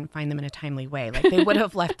she couldn't find them in a timely way? Like they would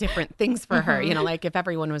have left different things for her, you know, like if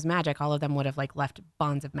everyone was magic, all of them would have like left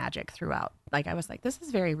bonds of magic throughout. Like I was like, this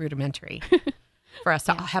is very rudimentary for us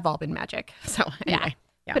to have all been magic. So anyway,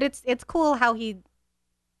 yeah. But it's cool how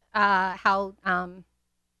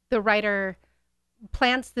the writer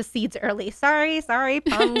plants the seeds early. Sorry,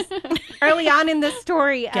 Pums. Early on in the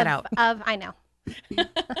story of I know.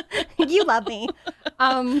 You love me.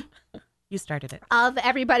 You started it. Of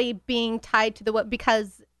everybody being tied to the wood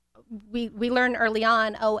because we learn early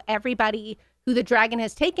on, everybody who the dragon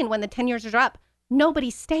has taken when the 10 years are up, nobody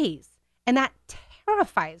stays. And that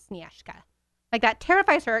terrifies Nieshka. Like that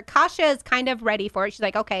terrifies her. Kasha is kind of ready for it. She's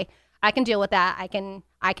like, okay, I can deal with that. I can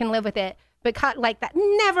live with it. But like that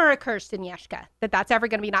never occurs to Nieshka that that's ever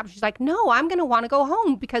going to be an option. She's like, no, I'm going to want to go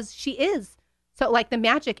home because she is. So like the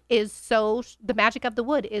magic of the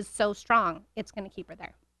wood is so strong. It's going to keep her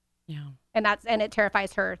there. Yeah. And it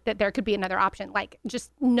terrifies her that there could be another option. Like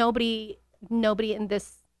just nobody in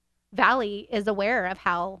this valley is aware of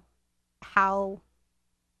how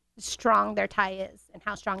strong their tie is and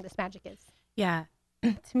how strong this magic is. Yeah.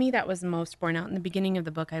 To me, that was most borne out in the beginning of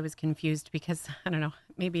the book. I was confused because, I don't know,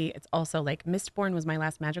 maybe it's also like Mistborn was my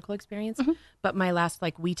last magical experience, but my last,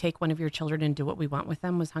 like, we take one of your children and do what we want with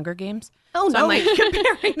them was Hunger Games. Oh, so no. I'm like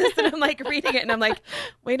comparing this and I'm like reading it and I'm like,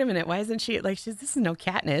 wait a minute, why isn't she, like, this is no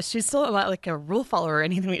Katniss. She's still not like a rule follower or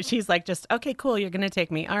anything. She's like, just, okay, cool, you're going to take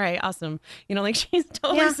me. All right, awesome. You know, like she's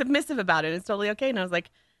totally submissive about it. It's totally okay. And I was like,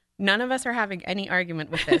 none of us are having any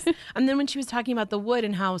argument with this. And then when she was talking about the wood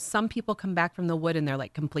and how some people come back from the wood and they're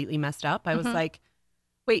like completely messed up, I was like,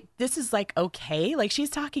 wait, this is like okay? Like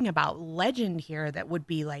she's talking about legend here that would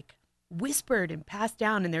be like whispered and passed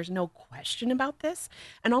down and there's no question about this.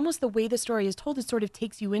 And almost the way the story is told, it sort of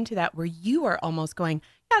takes you into that where you are almost going,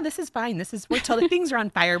 yeah, this is fine. We're telling things are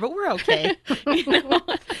on fire, but we're okay. You know?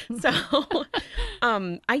 So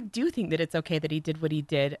I do think that it's okay that he did what he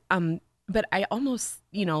did. But I almost,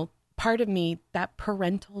 you know, part of me, that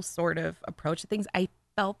parental sort of approach to things, I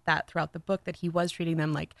felt that throughout the book that he was treating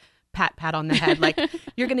them like pat on the head, like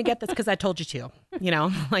you're going to get this because I told you to, you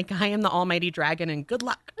know, like I am the almighty dragon and good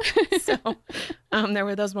luck. So there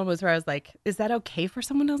were those moments where I was like, is that okay for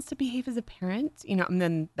someone else to behave as a parent? You know, and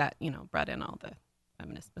then that, you know, brought in all the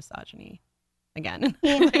feminist misogyny again.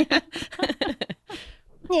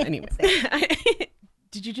 Anyway,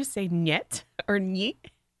 did you just say niet or niet?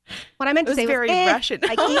 What I meant to say was very Russian.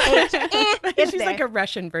 Like She's there. like a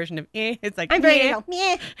Russian version of It's like I'm very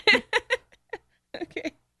meh.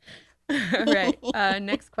 Okay. All right.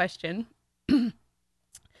 Next question.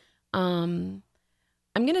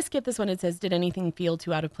 I'm going to skip this one. It says, did anything feel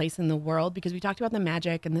too out of place in the world? Because we talked about the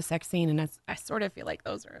magic and the sex scene, and I sort of feel like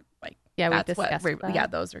those are like, Yeah, we that's discussed that. yeah,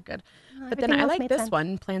 those are good. But then everything I else like made this sense.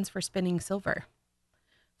 one, Plans for Spinning Silver.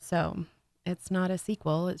 So it's not a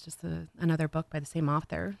sequel. It's just another book by the same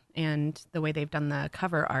author. And the way they've done the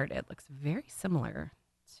cover art, it looks very similar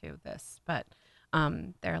to this. But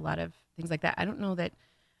there are a lot of things like that. I don't know that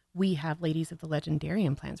we have Ladies of the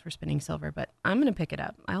Legendarium Plans for Spinning Silver, but I'm going to pick it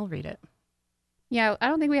up. I'll read it. Yeah, I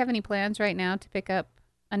don't think we have any plans right now to pick up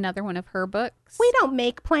another one of her books. We don't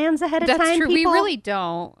make plans ahead of That's time. true. People. We really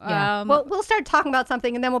don't. Yeah. Well, we'll start talking about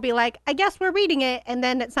something, and then we'll be like, I guess we're reading it, and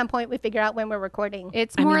then at some point we figure out when we're recording.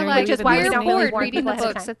 It's I mean, more are you like Which is why we we're don't really bored warn reading the people ahead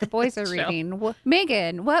of books time. that the boys are reading.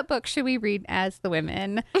 Megan, what book should we read as the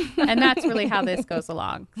women? And that's really how this goes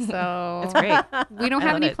along. So It's great. we don't I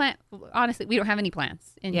have love any it. plan. Honestly, we don't have any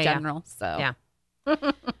plans in Yeah. general. So Yeah.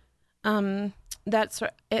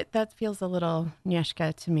 That feels a little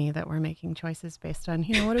Agnieszka to me, that we're making choices based on,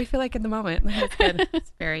 what do we feel like in the moment? That's good.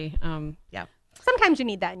 It's very, yeah. Sometimes you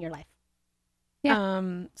need that in your life.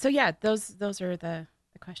 So yeah, those are the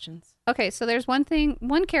questions. Okay, so there's one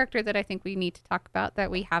character that I think we need to talk about that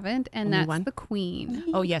we haven't, and Only that's one? the queen.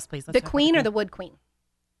 Oh yes, please. Let's The talk about queen or the wood queen?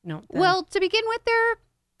 No. Well, to begin with, they're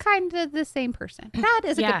kind of the same person. That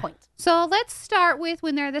is a Yeah. good point. So let's start with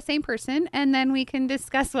when they're the same person, and then we can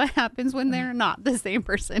discuss what happens when they're not the same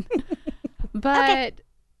person. But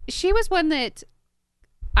she was one that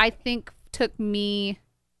I think took me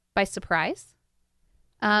by surprise.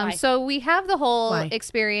 Why? So we have the whole Why?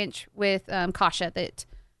 experience with Kasha that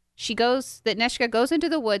Neshka goes into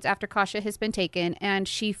the woods after Kasha has been taken, and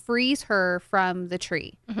she frees her from the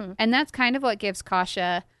tree. Mm-hmm. And that's kind of what gives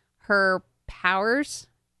Kasha her powers.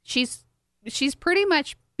 She's pretty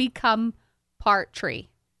much become part tree.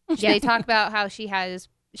 They talk about how she's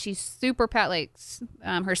super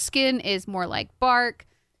her skin is more like bark.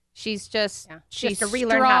 She's just she's to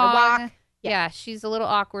relearn how to strong. walk. Yeah, she's a little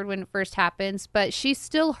awkward when it first happens, but she's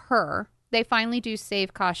still her. They finally do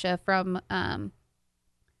save Kasha from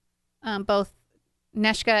both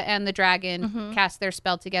Neshka and the dragon cast their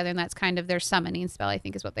spell together, and that's kind of their summoning spell, I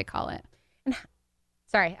think is what they call it.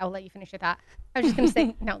 Sorry, I'll let you finish your thought. I was just going to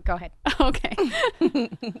say, no, go ahead. Okay.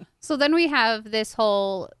 So then we have this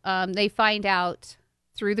whole, they find out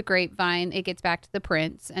through the grapevine, it gets back to the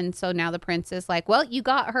prince. And so now the prince is like, well, you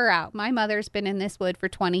got her out. My mother's been in this wood for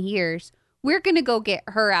 20 years. We're going to go get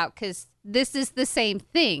her out because this is the same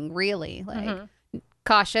thing, really. Like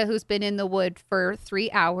Kasha, who's been in the wood for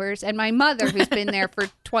 3 hours, and my mother, who's been there for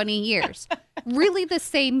 20 years. Really the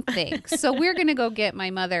same thing. So we're going to go get my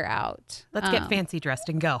mother out. Let's get fancy dressed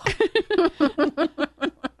and go.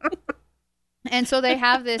 And so they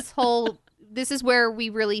have this is where we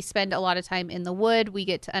really spend a lot of time in the wood. We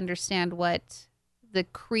get to understand what the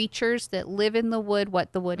creatures that live in the wood,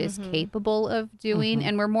 what the wood is capable of doing.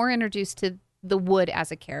 And we're more introduced to the wood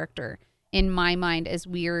as a character in my mind as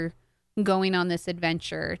we're going on this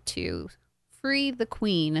adventure to free the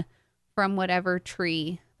queen from whatever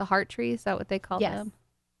tree. The heart tree, is that what they call them?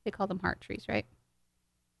 They call them heart trees, right?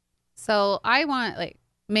 So I want,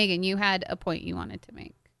 Megan, you had a point you wanted to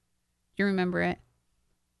make. Do you remember it?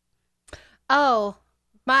 Oh,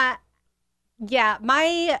 what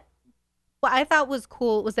I thought was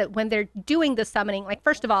cool was that when they're doing the summoning,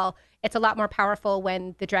 first of all, it's a lot more powerful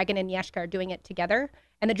when the dragon and Agnieszka are doing it together.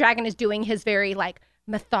 And the dragon is doing his very,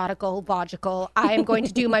 methodical, logical, I am going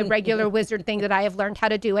to do my regular wizard thing that I have learned how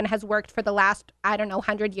to do and has worked for the last,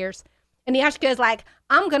 100 years. And Agnieszka is like,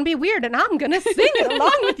 I'm going to be weird and I'm going to sing it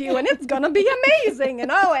along with you and it's going to be amazing.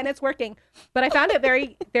 And it's working. But I found it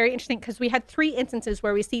very, very interesting because we had 3 instances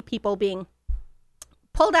where we see people being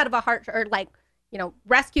pulled out of a heart or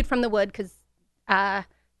rescued from the wood because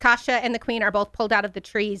Kasha and the queen are both pulled out of the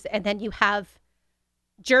trees. And then you have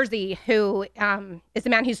Jersey, who is the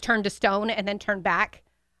man who's turned to stone and then turned back.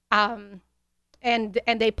 And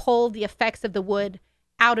they pull the effects of the wood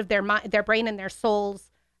out of their mind, their brain and their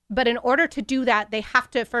souls. But in order to do that, they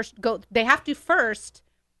have to first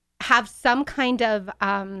have some kind of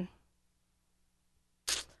I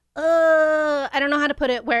don't know how to put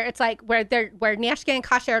it, where it's where Agnieszka and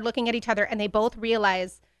Kasha are looking at each other and they both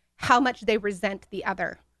realize how much they resent the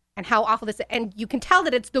other and how awful this is. And you can tell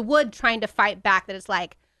that it's the wood trying to fight back, that it's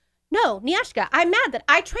no, Agnieszka, I'm mad that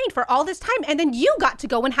I trained for all this time and then you got to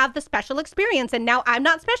go and have the special experience and now I'm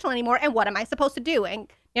not special anymore and what am I supposed to do? And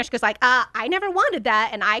Agnieszka's like, I never wanted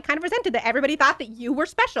that and I kind of resented that everybody thought that you were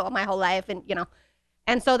special my whole life and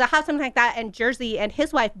and so they'll have something like that, and Jersey and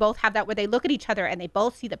his wife both have that where they look at each other and they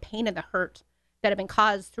both see the pain and the hurt that have been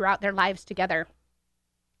caused throughout their lives together.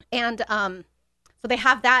 And so they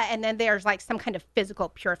have that, and then there's some kind of physical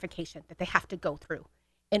purification that they have to go through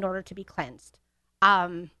in order to be cleansed.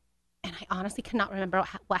 And I honestly cannot remember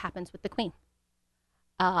what happens with the queen.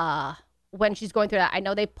 When she's going through that, I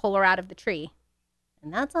know they pull her out of the tree.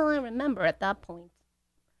 And that's all I remember at that point.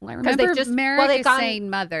 Well, I remember Merrick is gone... saying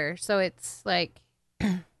mother. So it's like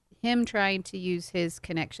him trying to use his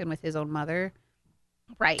connection with his own mother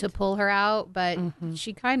to pull her out. But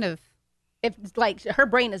she kind of... It's like her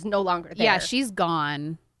brain is no longer there. Yeah, she's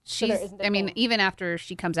gone. Even after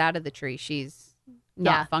she comes out of the tree, she's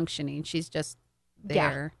not functioning. She's just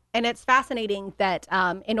there. And it's fascinating that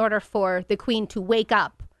in order for the queen to wake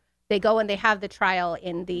up, they go and they have the trial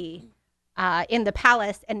in the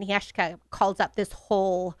palace, and Agnieszka calls up this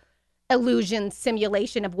whole illusion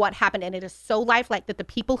simulation of what happened, and it is so lifelike that the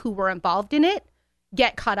people who were involved in it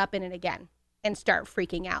get caught up in it again and start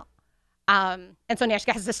freaking out. And so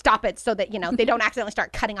Agnieszka has to stop it so that, they don't accidentally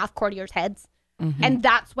start cutting off courtiers' heads. And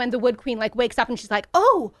that's when the Wood Queen wakes up and she's like,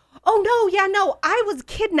 oh no, I was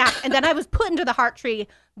kidnapped. And then I was put into the heart tree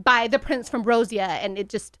by the prince from Rosia. And it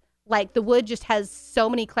just the wood just has so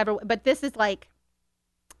many clever, but this is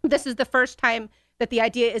the first time that the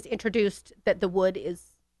idea is introduced that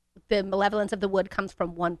the malevolence of the wood comes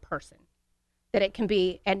from one person, that it can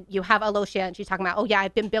be. And you have Alosia and she's talking about,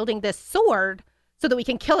 I've been building this sword so that we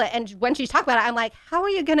can kill it. And when she's talking about it, I'm like, how are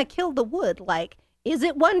you going to kill the wood? Is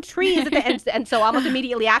it one tree? Is it the end? And so almost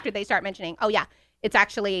immediately after they start mentioning, it's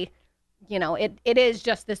actually, it is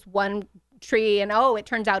just this one tree. And it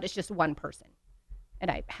turns out it's just one person. And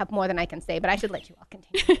I have more than I can say, but I should let you all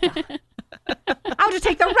continue. I'll just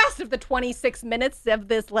take the rest of the 26 minutes of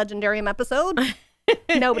this Legendarium episode.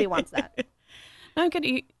 Nobody wants that. I'm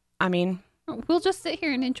good. We'll just sit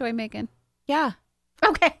here and enjoy Megan. Yeah.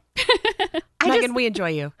 Okay. Megan, we enjoy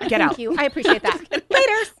you. Get out. Thank you. I appreciate that.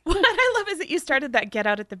 Later. What I love is that you started that get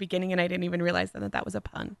out at the beginning and I didn't even realize that was a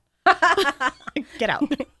pun. Get out.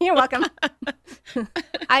 You're welcome.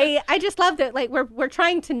 I just love that we're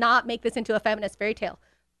trying to not make this into a feminist fairy tale.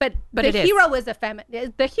 But the hero is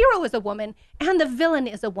the hero is a woman and the villain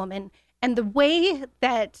is a woman. And the way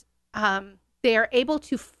that they are able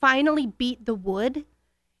to finally beat the wood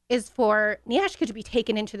is for Agnieszka to be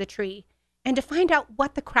taken into the tree and to find out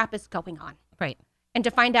what the crap is going on. Right. And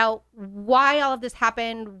to find out why all of this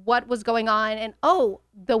happened, what was going on. And,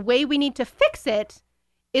 the way we need to fix it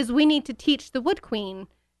is we need to teach the Wood Queen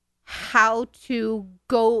how to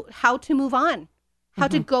move on, how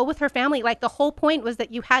to go with her family. The whole point was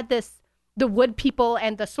that you had the wood people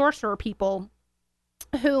and the sorcerer people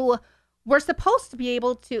who were supposed to be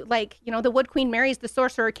able to, the Wood Queen marries the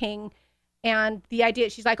sorcerer king. And the idea,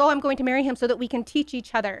 she's like, I'm going to marry him so that we can teach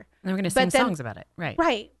each other. And we're going to sing songs about it. Right.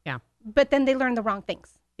 Right. Yeah. But then they learn the wrong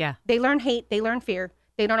things. Yeah. They learn hate. They learn fear.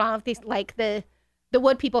 They learn all of these, the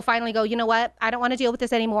wood people finally go, you know what? I don't want to deal with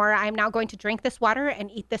this anymore. I'm now going to drink this water and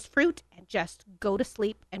eat this fruit and just go to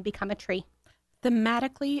sleep and become a tree.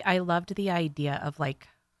 Thematically, I loved the idea of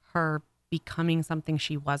her becoming something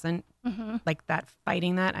she wasn't, that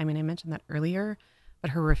fighting that. I mentioned that earlier,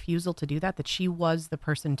 but her refusal to do that she was the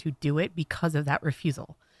person to do it because of that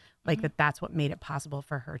refusal. That's what made it possible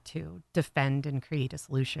for her to defend and create a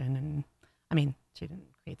solution. And she didn't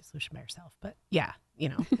create the solution by herself, but yeah,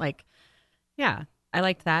 yeah, I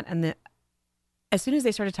liked that. And as soon as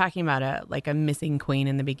they started talking about a missing queen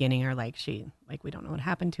in the beginning, or we don't know what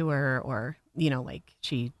happened to her, or,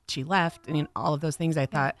 she left, and all of those things, I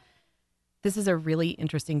thought this is a really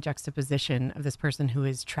interesting juxtaposition of this person who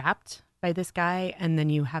is trapped by this guy. And then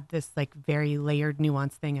you have this very layered,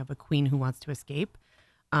 nuanced thing of a queen who wants to escape.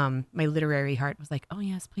 My literary heart was like, oh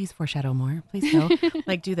yes, please foreshadow more. Please go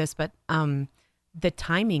do this. But the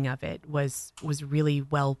timing of it was really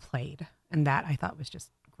well played. And that I thought was just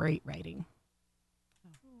great writing.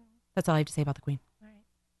 That's all I have to say about the queen.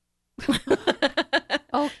 All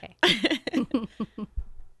right. Okay.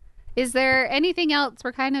 Is there anything else?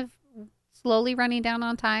 We're kind of slowly running down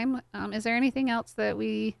on time. Is there anything else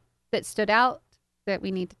that stood out that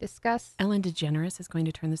we need to discuss? Ellen DeGeneres is going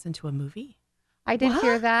to turn this into a movie. I did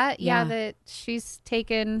hear that. Yeah, that she's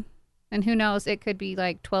taken, and who knows, it could be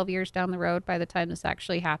 12 years down the road by the time this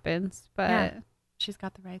actually happens. But yeah, she's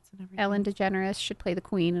got the rights and everything. Ellen DeGeneres should play the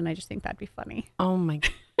queen, and I just think that'd be funny. Oh my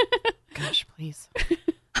gosh, please.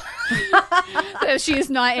 She is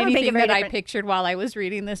not anything that I pictured while I was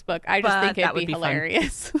reading this book. I just think it'd be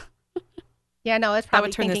hilarious. Yeah, no, it's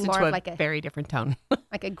probably thinking more of a very different tone.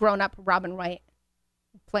 Like a grown-up Robin Wright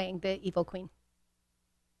playing the evil queen.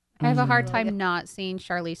 I have a hard time not seeing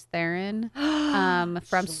Charlize Theron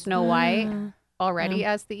from Snow White already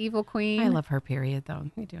as the evil queen. I love her, period,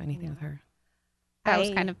 though. You do anything with her. That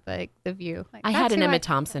was kind of the view. I had an Emma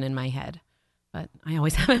Thompson in my head, but I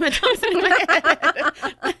always have Emma Thompson in my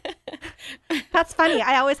head. That's funny.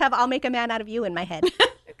 I always have "I'll make a man out of you" in my head.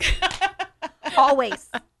 Always.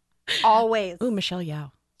 Ooh, Michelle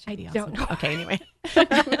Yao. I don't know. Okay, anyway.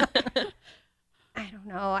 I don't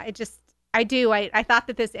know. I thought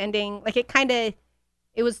that this ending, like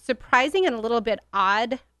it was surprising and a little bit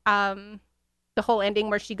odd. The whole ending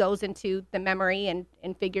where she goes into the memory and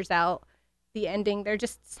figures out the ending. There are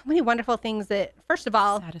just so many wonderful things that, first of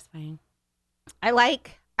all, satisfying. I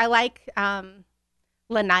like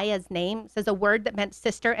Lanaya's name. It says a word that meant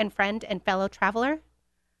sister and friend and fellow traveler.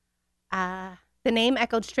 The name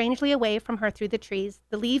echoed strangely away from her through the trees.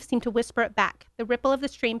 The leaves seemed to whisper it back. The ripple of the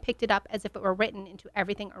stream picked it up as if it were written into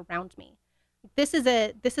everything around me. This is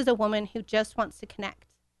a woman who just wants to connect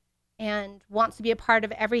and wants to be a part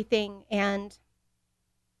of everything. And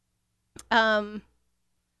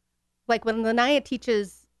like when Lanaya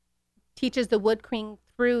teaches the Wood Queen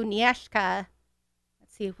through Agnieszka,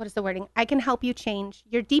 let's see, what is the wording? I can help you change.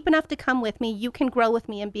 You're deep enough to come with me. You can grow with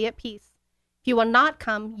me and be at peace. If you will not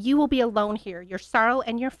come, you will be alone here. Your sorrow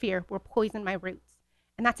and your fear will poison my roots.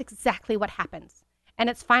 And that's exactly what happens.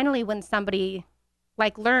 And it's finally when somebody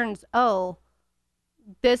like learns, oh,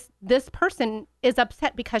 this person is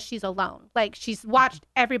upset because she's alone. Like she's watched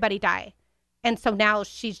everybody die. And so now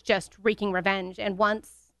she's just wreaking revenge. And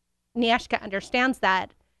once Agnieszka understands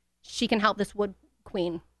that, she can help this Wood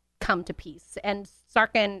Queen come to peace. And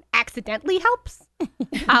Sarkin accidentally helps.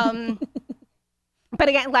 But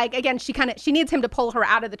again, she needs him to pull her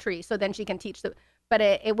out of the tree so then she can teach the. But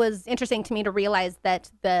it was interesting to me to realize that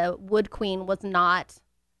the Wood Queen was not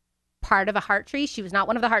part of a heart tree. She was not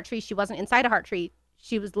one of the heart trees. She wasn't inside a heart tree.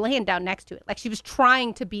 She was laying down next to it. Like she was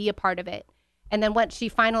trying to be a part of it. And then once she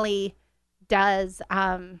finally does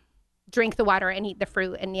drink the water and eat the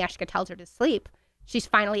fruit, and Agnieszka tells her to sleep, she's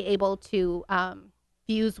finally able to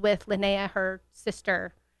fuse with Linnea, her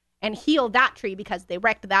sister, and heal that tree because they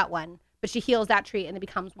wrecked that one. But she heals that tree and it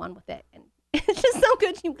becomes one with it. And it's just so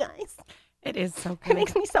good, you guys. It is so good. It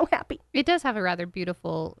makes me so happy. It does have a rather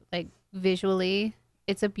beautiful, like visually,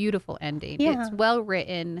 it's a beautiful ending. Yeah. It's well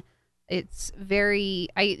written. It's very,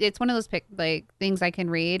 it's one of those things I can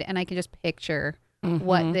read and I can just picture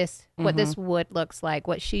what this wood looks like,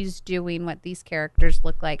 what she's doing, what these characters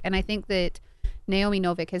look like. And I think that Naomi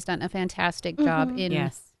Novik has done a fantastic job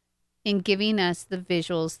in giving us the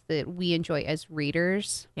visuals that we enjoy as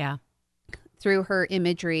readers. Yeah. Through her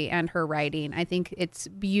imagery and her writing. I think it's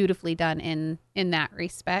beautifully done in that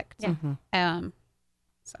respect. Yeah.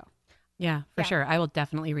 So yeah, for sure. I will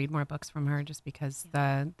definitely read more books from her just because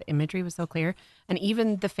the imagery was so clear. And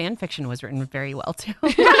even the fan fiction was written very well too.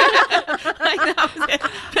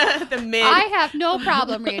 I have no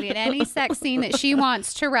problem reading any sex scene that she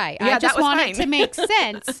wants to write. Yeah, I just want it to make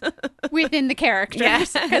sense within the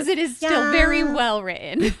characters because it is still very well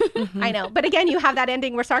written. I know. But again, you have that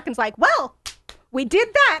ending where Sarkin's like, well, we did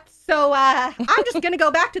that. So I'm just going to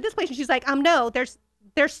go back to this place. And she's like, no, there's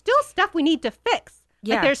still stuff we need to fix.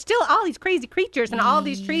 Yeah. Like, there's still all these crazy creatures and all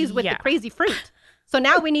these trees with the crazy fruit. So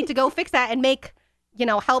now we need to go fix that and make,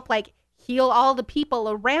 help like heal all the people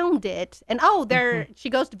around it. And she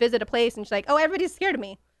goes to visit a place and she's like, oh, everybody's scared of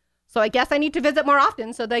me. So I guess I need to visit more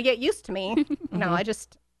often so they get used to me.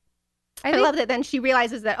 I love that then she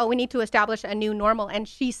realizes that, we need to establish a new normal, and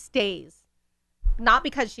she stays. Not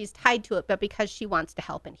because she's tied to it, but because she wants to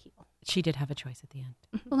help and heal. She did have a choice at the end.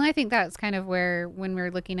 Well, I think that's kind of where, when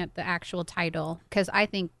we're looking at the actual title, because I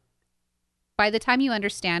think by the time you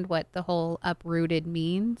understand what the whole Uprooted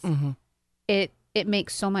means, it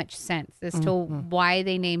makes so much sense as to why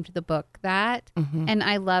they named the book that. And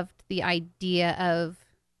I loved the idea of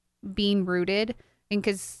being rooted. And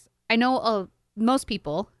because I know most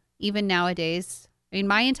people, even nowadays, I mean,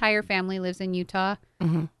 my entire family lives in Utah.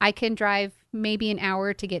 I can drive maybe an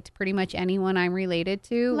hour to get to pretty much anyone I'm related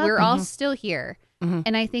to. We're all still here.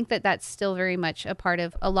 And I think that that's still very much a part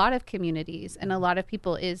of a lot of communities and a lot of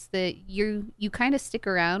people, is that you kind of stick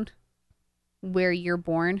around where you're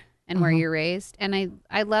born and where you're raised. And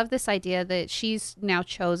I love this idea that she's now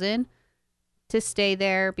chosen to stay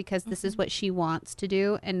there because this is what she wants to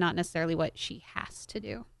do and not necessarily what she has to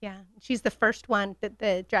do. Yeah. She's the first one that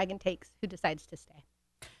the dragon takes who decides to stay.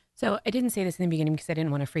 So I didn't say this in the beginning because I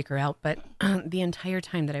didn't want to freak her out, but the entire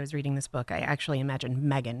time that I was reading this book, I actually imagined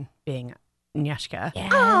Megan being Agnieszka.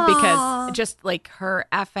 Yeah. Because just like her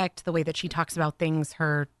affect, the way that she talks about things,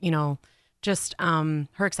 her, just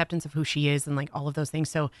her acceptance of who she is and like all of those things.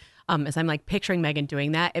 So as I'm like picturing Megan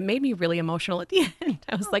doing that, it made me really emotional at the end.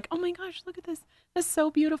 I was like, oh my gosh, look at this. That's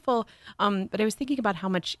so beautiful. But I was thinking about how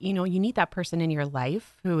much, you need that person in your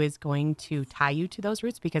life who is going to tie you to those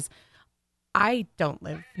roots, because I don't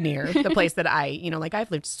live near the place that like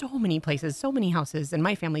I've lived so many places, so many houses, and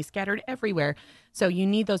my family's scattered everywhere. So you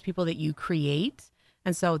need those people that you create.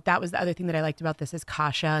 And so that was the other thing that I liked about this is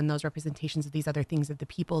Kasha and those representations of these other things, of the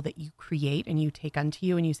people that you create and you take unto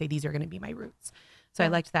you and you say, these are going to be my roots. So I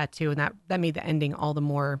liked that too. And that made the ending all the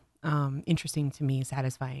more interesting to me,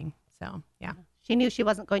 satisfying. So, yeah. She knew she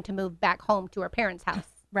wasn't going to move back home to her parents' house.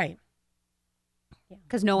 Right.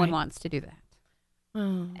 Because no one wants to do that.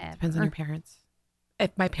 Depends on your parents. If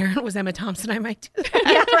my parent was Emma Thompson, I might do that.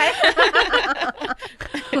 Yeah,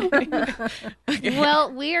 right. Okay.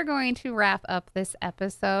 Well, we are going to wrap up this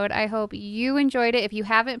episode. I hope you enjoyed it. If you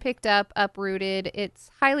haven't picked up Uprooted, it's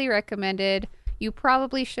highly recommended. You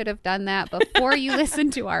probably should have done that before you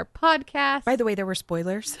listened to our podcast. By the way, there were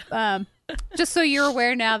spoilers. Just so you're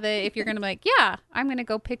aware now that if you're going to be like, yeah, I'm going to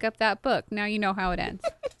go pick up that book. Now you know how it ends.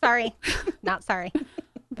 Sorry. Not sorry.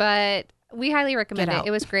 But we highly recommend Get it. out.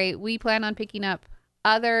 It was great. We plan on picking up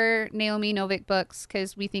other Naomi Novik books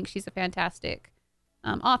because we think she's a fantastic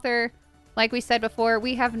author. Like we said before,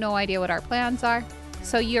 we have no idea what our plans are.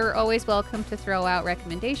 So you're always welcome to throw out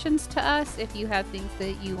recommendations to us if you have things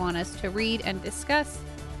that you want us to read and discuss.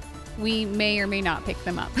 We may or may not pick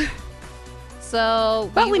them up.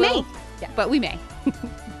 But we may. But we may.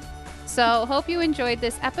 So hope you enjoyed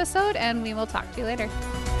this episode and we will talk to you later.